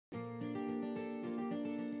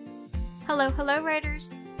Hello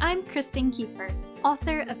writers! I'm Kristen Kiefer,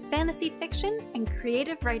 author of fantasy fiction and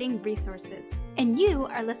creative writing resources, and you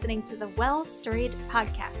are listening to the Well Storied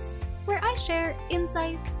podcast, where I share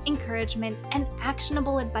insights, encouragement, and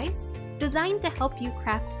actionable advice designed to help you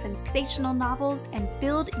craft sensational novels and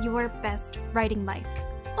build your best writing life,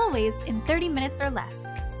 always in 30 minutes or less,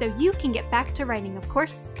 so you can get back to writing, of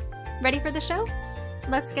course. Ready for the show?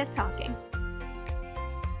 Let's get talking.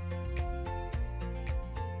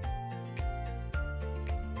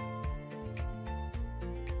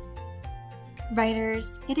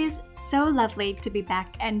 Writers, it is so lovely to be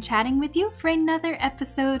back and chatting with you for another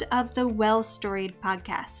episode of the Well Storied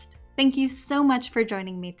podcast. Thank you so much for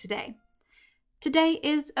joining me today. Today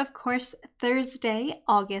is, of course, Thursday,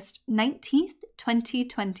 August 19th,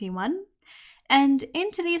 2021. And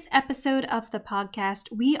in today's episode of the podcast,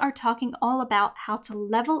 we are talking all about how to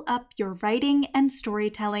level up your writing and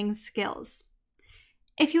storytelling skills.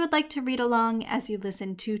 If you would like to read along as you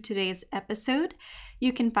listen to today's episode,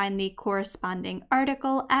 you can find the corresponding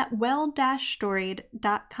article at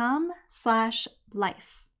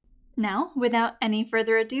well-storied.com/life. Now, without any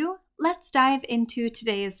further ado, let's dive into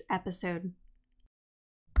today's episode.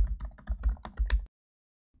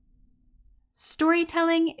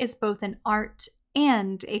 Storytelling is both an art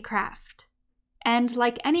and a craft. And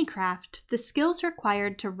like any craft, the skills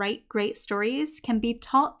required to write great stories can be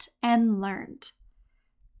taught and learned.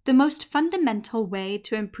 The most fundamental way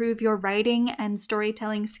to improve your writing and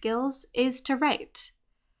storytelling skills is to write.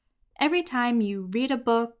 Every time you read a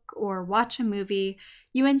book or watch a movie,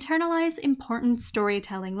 you internalize important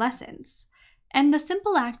storytelling lessons. And the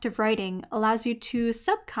simple act of writing allows you to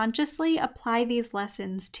subconsciously apply these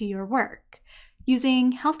lessons to your work,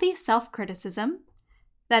 using healthy self-criticism,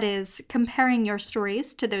 that is, comparing your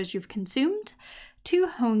stories to those you've consumed, to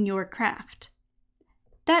hone your craft.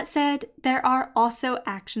 That said, there are also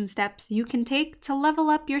action steps you can take to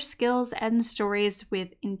level up your skills and stories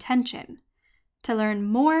with intention, to learn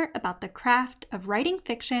more about the craft of writing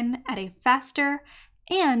fiction at a faster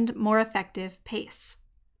and more effective pace.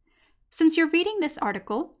 Since you're reading this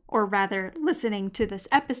article, or rather listening to this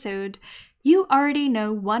episode, you already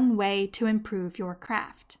know one way to improve your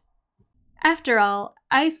craft. After all,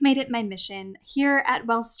 I've made it my mission here at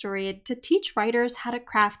Well Storied to teach writers how to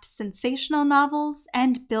craft sensational novels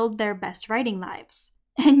and build their best writing lives.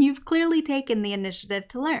 And you've clearly taken the initiative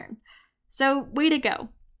to learn. So, way to go.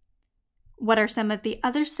 What are some of the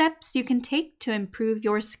other steps you can take to improve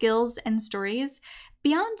your skills and stories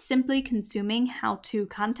beyond simply consuming how-to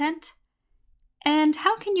content? And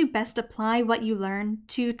how can you best apply what you learn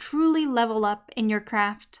to truly level up in your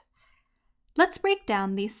craft? Let's break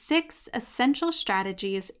down these 6 essential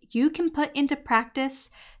strategies you can put into practice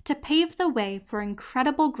to pave the way for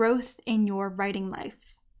incredible growth in your writing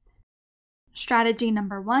life. Strategy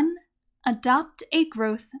number 1, adopt a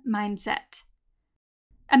growth mindset.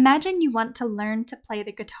 Imagine you want to learn to play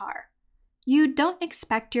the guitar. You don't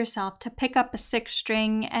expect yourself to pick up a 6th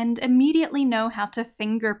string and immediately know how to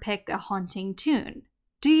fingerpick a haunting tune,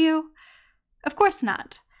 do you? Of course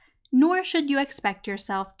not. Nor should you expect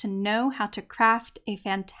yourself to know how to craft a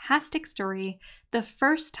fantastic story the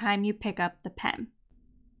first time you pick up the pen.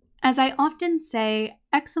 As I often say,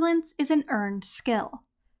 excellence is an earned skill.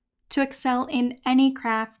 To excel in any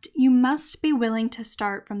craft, you must be willing to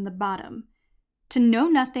start from the bottom, to know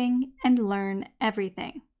nothing and learn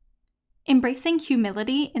everything. Embracing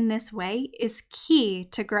humility in this way is key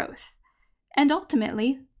to growth, and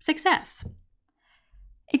ultimately, success.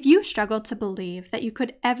 If you struggle to believe that you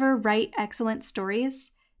could ever write excellent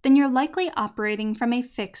stories, then you're likely operating from a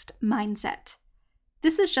fixed mindset.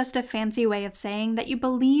 This is just a fancy way of saying that you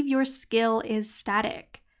believe your skill is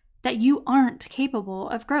static, that you aren't capable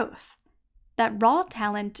of growth, that raw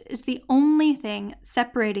talent is the only thing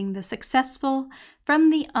separating the successful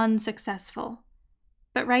from the unsuccessful.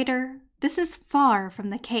 But writer, this is far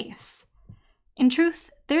from the case. In truth,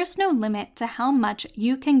 there's no limit to how much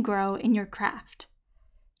you can grow in your craft.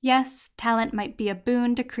 Yes, talent might be a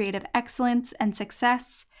boon to creative excellence and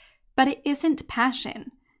success, but it isn't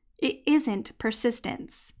passion, it isn't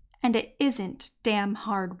persistence, and it isn't damn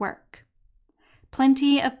hard work.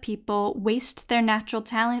 Plenty of people waste their natural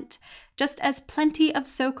talent, just as plenty of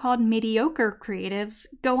so-called mediocre creatives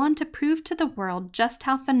go on to prove to the world just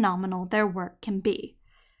how phenomenal their work can be.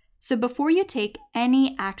 So before you take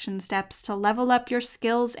any action steps to level up your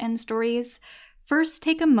skills and stories, first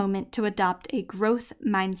take a moment to adopt a growth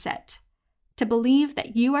mindset, to believe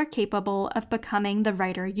that you are capable of becoming the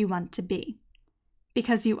writer you want to be.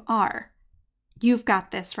 Because you are. You've got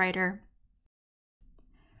this, writer.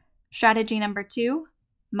 Strategy number 2,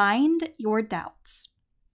 mind your doubts.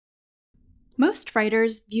 Most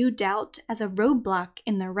writers view doubt as a roadblock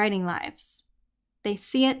in their writing lives. They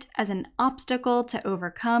see it as an obstacle to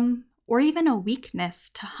overcome or even a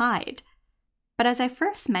weakness to hide. But as I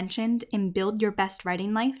first mentioned in Build Your Best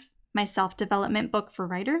Writing Life, my self-development book for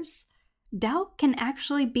writers, doubt can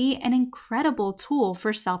actually be an incredible tool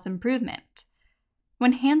for self-improvement.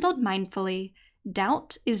 When handled mindfully,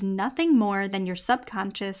 doubt is nothing more than your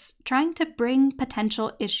subconscious trying to bring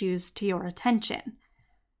potential issues to your attention.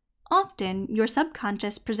 Often, your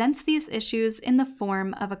subconscious presents these issues in the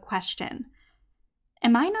form of a question.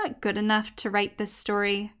 Am I not good enough to write this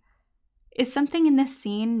story? Is something in this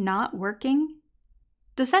scene not working?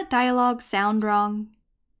 Does that dialogue sound wrong?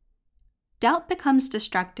 Doubt becomes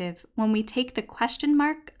destructive when we take the question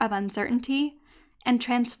mark of uncertainty and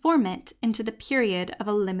transform it into the period of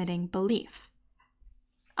a limiting belief.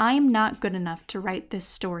 I am not good enough to write this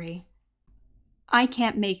story. I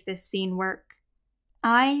can't make this scene work.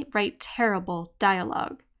 I write terrible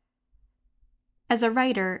dialogue. As a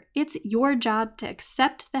writer, it's your job to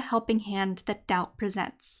accept the helping hand that doubt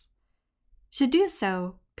presents. To do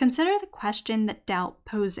so, consider the question that doubt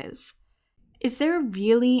poses. Is there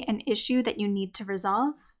really an issue that you need to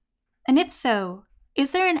resolve? And if so, is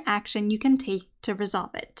there an action you can take to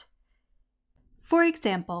resolve it? For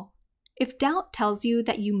example, if doubt tells you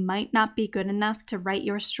that you might not be good enough to write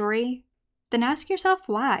your story, then ask yourself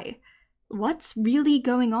why. What's really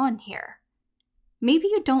going on here? Maybe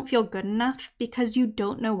you don't feel good enough because you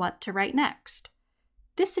don't know what to write next.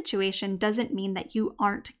 This situation doesn't mean that you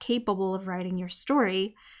aren't capable of writing your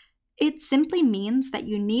story. It simply means that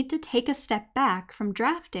you need to take a step back from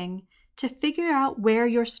drafting to figure out where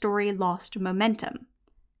your story lost momentum.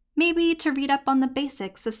 Maybe to read up on the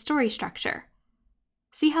basics of story structure.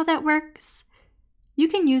 See how that works? You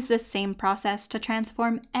can use this same process to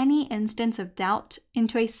transform any instance of doubt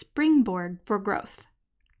into a springboard for growth.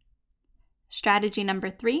 Strategy number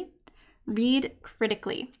 3, read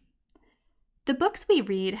critically. The books we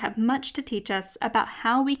read have much to teach us about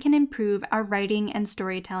how we can improve our writing and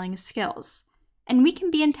storytelling skills, and we can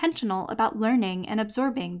be intentional about learning and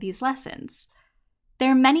absorbing these lessons. There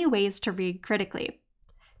are many ways to read critically.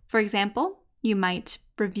 For example, you might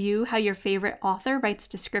review how your favorite author writes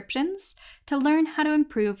descriptions to learn how to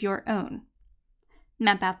improve your own.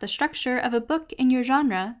 Map out the structure of a book in your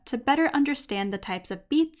genre to better understand the types of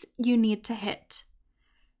beats you need to hit.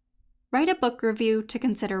 Write a book review to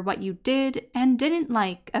consider what you did and didn't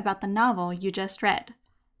like about the novel you just read.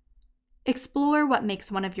 Explore what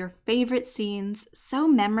makes one of your favorite scenes so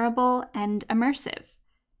memorable and immersive.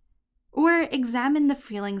 Or examine the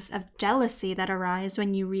feelings of jealousy that arise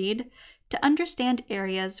when you read to understand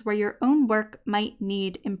areas where your own work might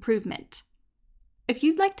need improvement. If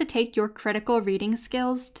you'd like to take your critical reading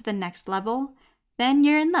skills to the next level, then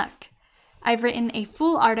you're in luck. I've written a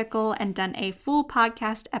full article and done a full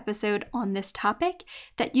podcast episode on this topic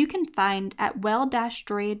that you can find at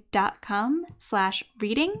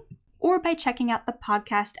well-storied.com/reading or by checking out the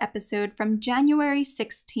podcast episode from January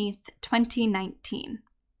 16th, 2019.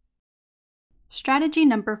 Strategy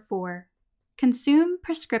number 4. Consume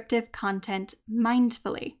prescriptive content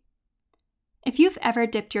mindfully. If you've ever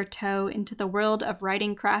dipped your toe into the world of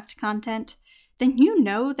writing craft content, then you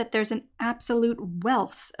know that there's an absolute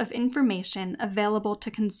wealth of information available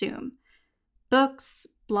to consume. Books,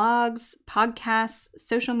 blogs, podcasts,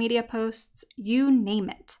 social media posts, you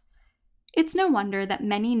name it. It's no wonder that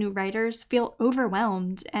many new writers feel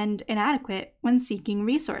overwhelmed and inadequate when seeking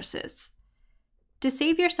resources. To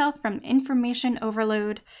save yourself from information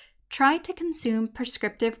overload, try to consume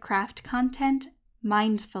prescriptive craft content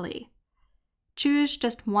mindfully. Choose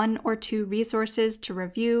just 1 or 2 resources to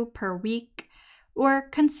review per week, or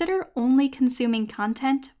consider only consuming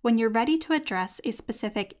content when you're ready to address a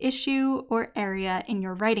specific issue or area in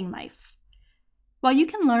your writing life. While you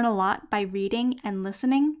can learn a lot by reading and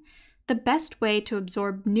listening, the best way to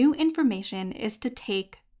absorb new information is to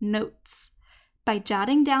take notes. By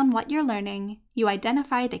jotting down what you're learning, you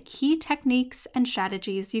identify the key techniques and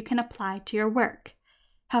strategies you can apply to your work,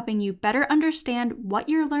 helping you better understand what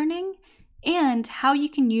you're learning and how you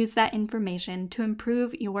can use that information to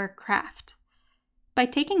improve your craft. By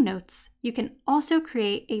taking notes, you can also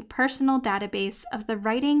create a personal database of the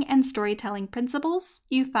writing and storytelling principles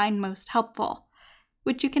you find most helpful,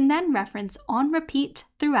 which you can then reference on repeat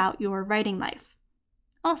throughout your writing life.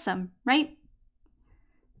 Awesome, right?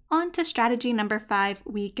 On to strategy number 5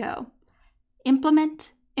 we go.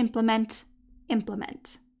 Implement, implement,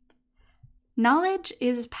 implement. Knowledge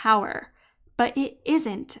is power, but it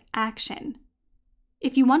isn't action.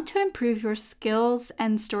 If you want to improve your skills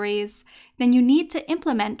and stories, then you need to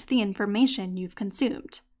implement the information you've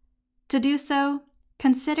consumed. To do so,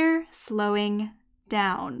 consider slowing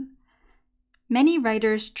down. Many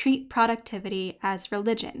writers treat productivity as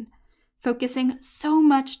religion, focusing so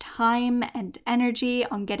much time and energy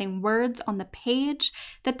on getting words on the page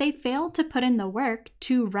that they fail to put in the work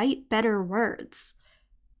to write better words.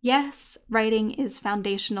 Yes, writing is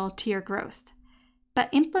foundational to your growth, but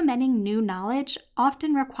implementing new knowledge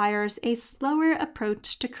often requires a slower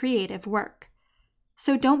approach to creative work.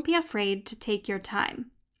 So don't be afraid to take your time.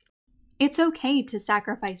 It's okay to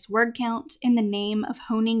sacrifice word count in the name of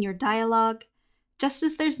honing your dialogue, just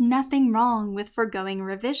as there's nothing wrong with forgoing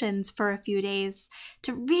revisions for a few days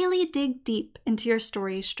to really dig deep into your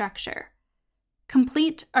story's structure.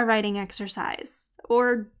 Complete a writing exercise,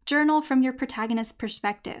 or journal from your protagonist's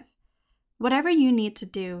perspective. Whatever you need to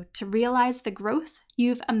do to realize the growth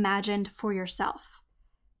you've imagined for yourself.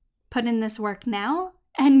 Put in this work now,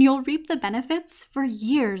 and you'll reap the benefits for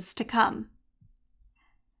years to come.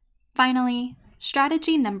 Finally,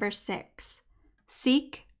 strategy number 6,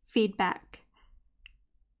 seek feedback.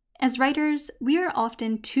 As writers, we are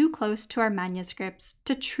often too close to our manuscripts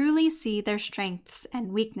to truly see their strengths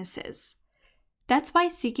and weaknesses. That's why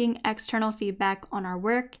seeking external feedback on our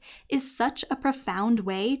work is such a profound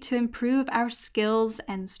way to improve our skills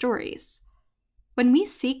and stories. When we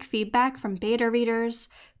seek feedback from beta readers,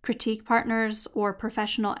 critique partners, or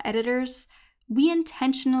professional editors, we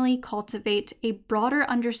intentionally cultivate a broader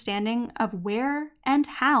understanding of where and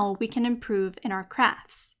how we can improve in our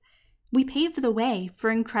crafts. We pave the way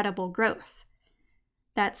for incredible growth.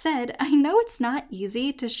 That said, I know it's not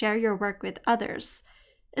easy to share your work with others,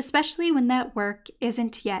 especially when that work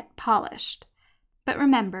isn't yet polished. But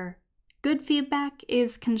remember, good feedback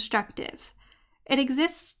is constructive. It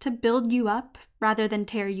exists to build you up rather than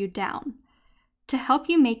tear you down, to help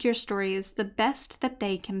you make your stories the best that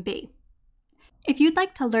they can be. If you'd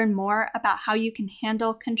like to learn more about how you can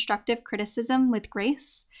handle constructive criticism with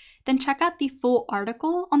grace, then check out the full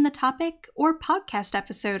article on the topic or podcast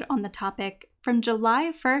episode on the topic from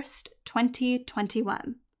July 1st,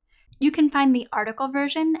 2021. You can find the article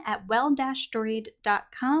version at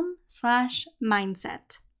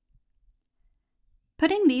well-storied.com/mindset.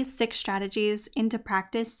 Putting these 6 strategies into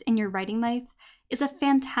practice in your writing life is a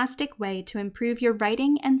fantastic way to improve your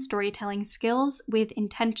writing and storytelling skills with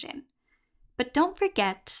intention. But don't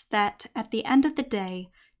forget that at the end of the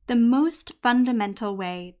day, the most fundamental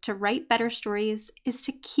way to write better stories is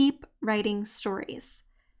to keep writing stories.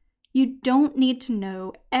 You don't need to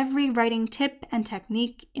know every writing tip and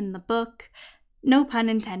technique in the book, no pun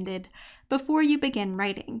intended, before you begin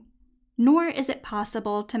writing. Nor is it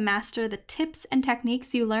possible to master the tips and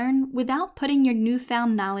techniques you learn without putting your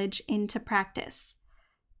newfound knowledge into practice.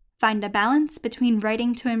 Find a balance between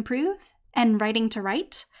writing to improve and writing to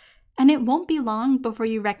write, and it won't be long before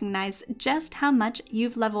you recognize just how much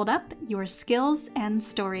you've leveled up your skills and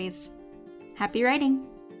stories. Happy writing!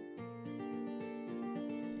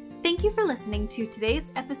 Thank you for listening to today's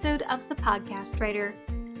episode of The Podcast Writer.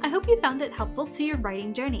 I hope you found it helpful to your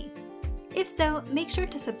writing journey. If so, make sure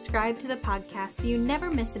to subscribe to the podcast so you never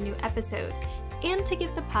miss a new episode, and to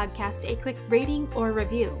give the podcast a quick rating or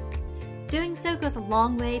review. Doing so goes a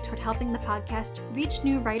long way toward helping the podcast reach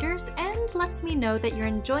new writers and lets me know that you're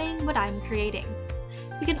enjoying what I'm creating.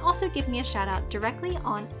 You can also give me a shout out directly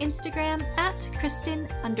on Instagram at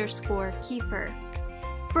Kristen_Kiefer.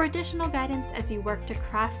 For additional guidance as you work to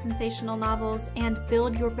craft sensational novels and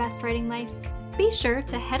build your best writing life, be sure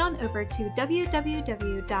to head on over to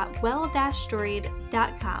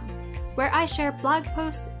www.well-storied.com, where I share blog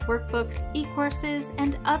posts, workbooks, e-courses,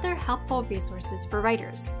 and other helpful resources for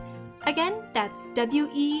writers. Again, that's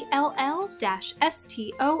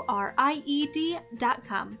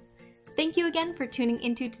well-storied.com. Thank you again for tuning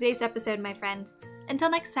into today's episode, my friend. Until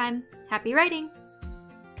next time, happy writing!